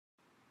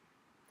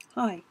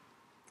Hi,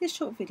 this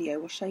short video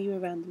will show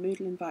you around the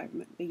Moodle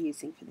environment we're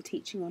using for the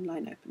Teaching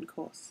Online Open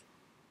course.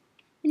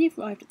 When you've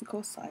arrived at the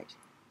course site,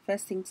 the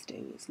first thing to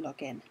do is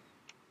log in.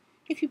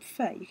 If you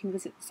prefer, you can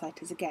visit the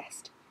site as a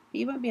guest, but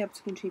you won't be able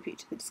to contribute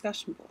to the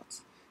discussion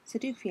boards, so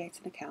do create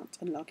an account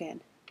and log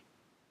in.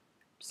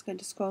 I'm just going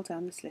to scroll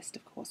down this list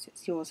of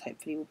courses. Yours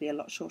hopefully will be a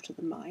lot shorter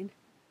than mine,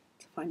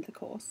 to find the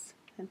course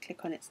and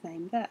click on its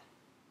name there.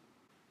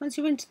 Once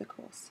you're into the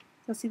course,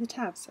 you'll see the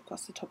tabs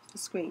across the top of the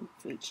screen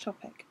for each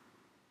topic.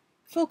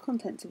 Full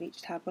contents of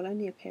each tab will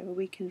only appear a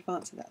week in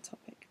advance of that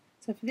topic,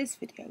 so for this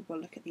video we'll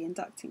look at the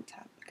Inducting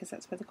tab because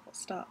that's where the course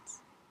starts.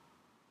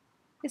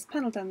 This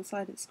panel down the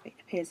side of the screen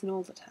appears in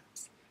all the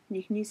tabs, and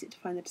you can use it to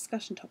find the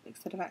discussion topics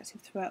that are active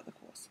throughout the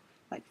course,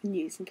 like the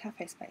news and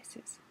cafe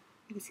spaces.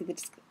 You can see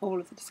all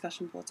of the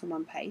discussion boards on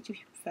one page if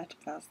you prefer to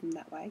browse them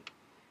that way,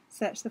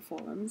 search the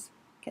forums,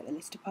 get the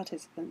list of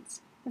participants,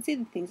 and see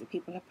the things that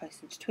people have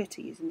posted to Twitter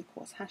using the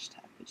course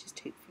hashtag, which is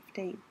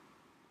TOOC15.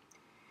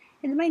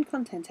 In the main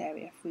content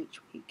area for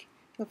each week,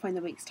 you'll find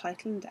the week's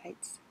title and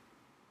dates,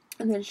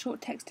 and then a short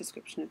text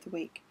description of the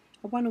week,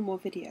 and one or more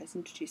videos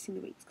introducing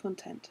the week's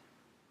content.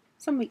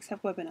 Some weeks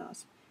have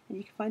webinars, and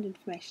you can find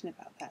information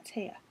about that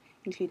here,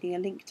 including a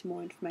link to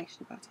more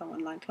information about our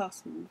online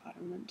classroom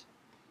environment.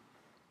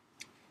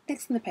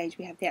 Next on the page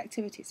we have the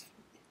activities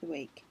for the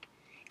week.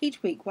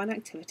 Each week one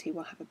activity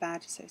will have a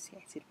badge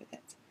associated with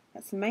it.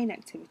 That's the main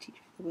activity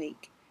for the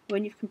week.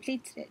 When you've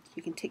completed it,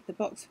 you can tick the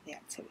box for the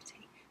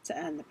activity to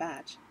earn the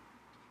badge.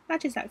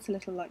 Badges act a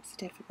little like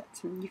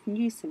certificates, and you can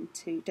use them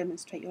to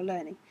demonstrate your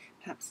learning,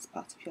 perhaps as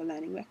part of your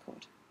learning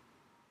record.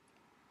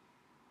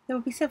 There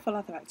will be several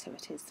other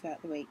activities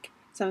throughout the week,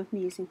 some of them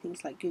using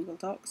things like Google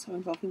Docs or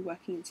involving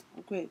working in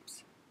small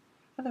groups.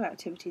 Other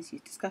activities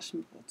use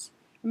discussion boards,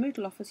 and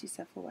Moodle offers you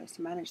several ways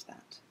to manage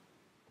that.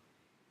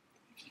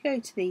 If you go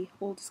to the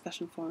All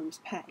Discussion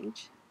Forums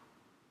page,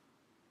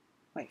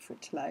 wait for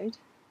it to load,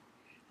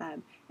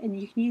 and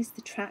you can use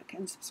the track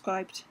and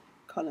subscribed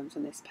columns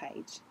on this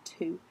page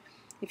to,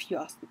 if you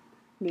ask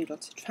Moodle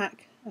to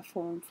track a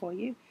forum for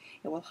you,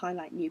 it will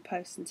highlight new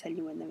posts and tell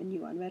you when there are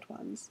new unread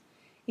ones.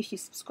 If you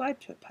subscribe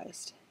to a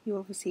post, you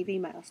will receive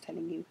emails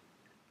telling you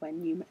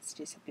when new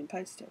messages have been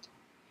posted.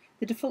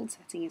 The default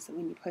setting is that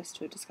when you post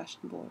to a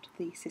discussion board,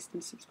 the system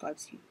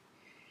subscribes you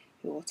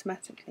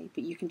automatically,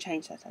 but you can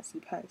change that as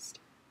you post.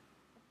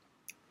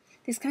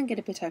 This can get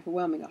a bit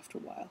overwhelming after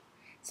a while,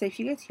 so if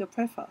you go to your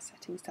profile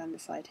settings down the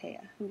side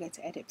here and go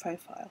to Edit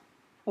Profile,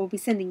 we'll be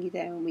sending you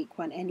there in week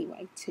 1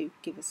 anyway to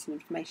give us some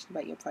information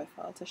about your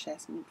profile, to share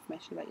some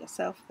information about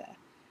yourself there.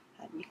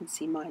 You can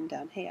see mine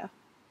down here.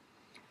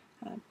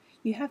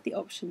 You have the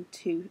option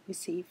to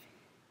receive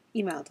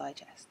email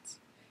digests.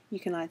 You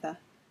can either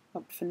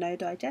opt for no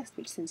digest,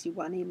 which sends you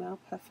 1 email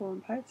per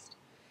forum post,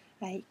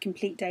 a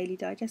complete daily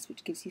digest,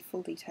 which gives you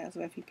full details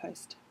of every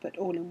post, but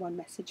all in one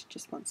message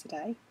just once a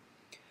day.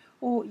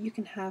 Or you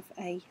can have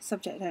a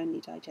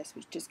subject-only digest,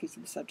 which just gives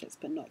you the subjects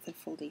but not the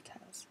full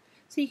details.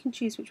 So you can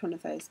choose which one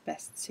of those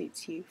best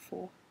suits you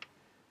for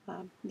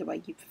the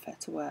way you prefer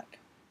to work.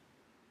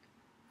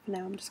 For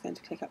now I'm just going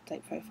to click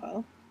Update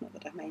Profile, not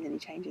that I've made any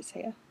changes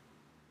here,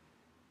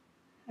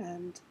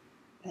 and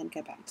then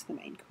go back to the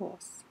main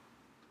course.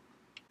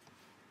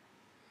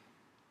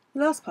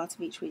 The last part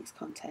of each week's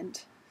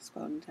content,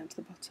 scrolling down to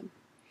the bottom,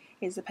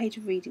 is a page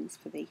of readings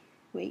for the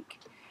week,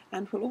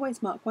 and we'll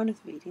always mark one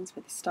of the readings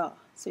with a star.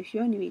 So if you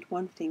only read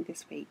one thing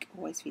this week,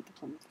 always read the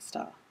one with a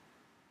star.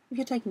 If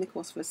you're taking the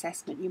course for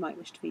assessment, you might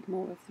wish to read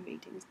more of the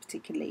readings,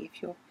 particularly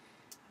if you're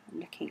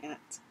looking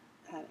at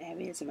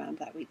areas around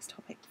that week's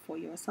topic for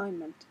your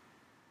assignment.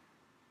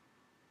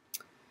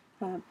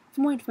 For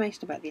more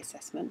information about the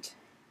assessment,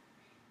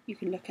 you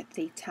can look at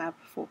the tab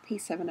for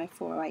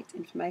P70408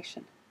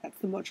 information. That's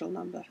the module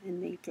number in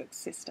the Brooks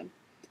system.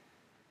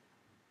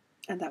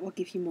 And that will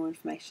give you more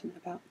information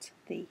about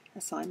the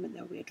assignment.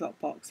 There will be a drop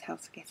box, how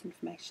to get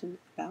information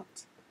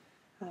about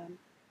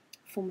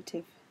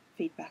formative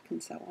feedback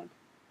and so on.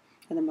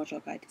 And the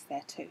module guide is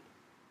there too.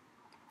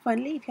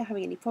 Finally, if you're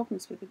having any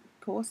problems with the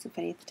course, if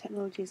any of the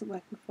technology isn't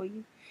working for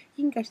you,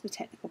 you can go to the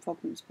technical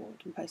problems board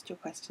and post your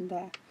question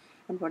there,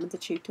 and one of the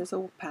tutors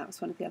or perhaps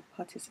one of the other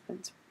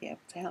participants will be able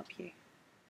to help you.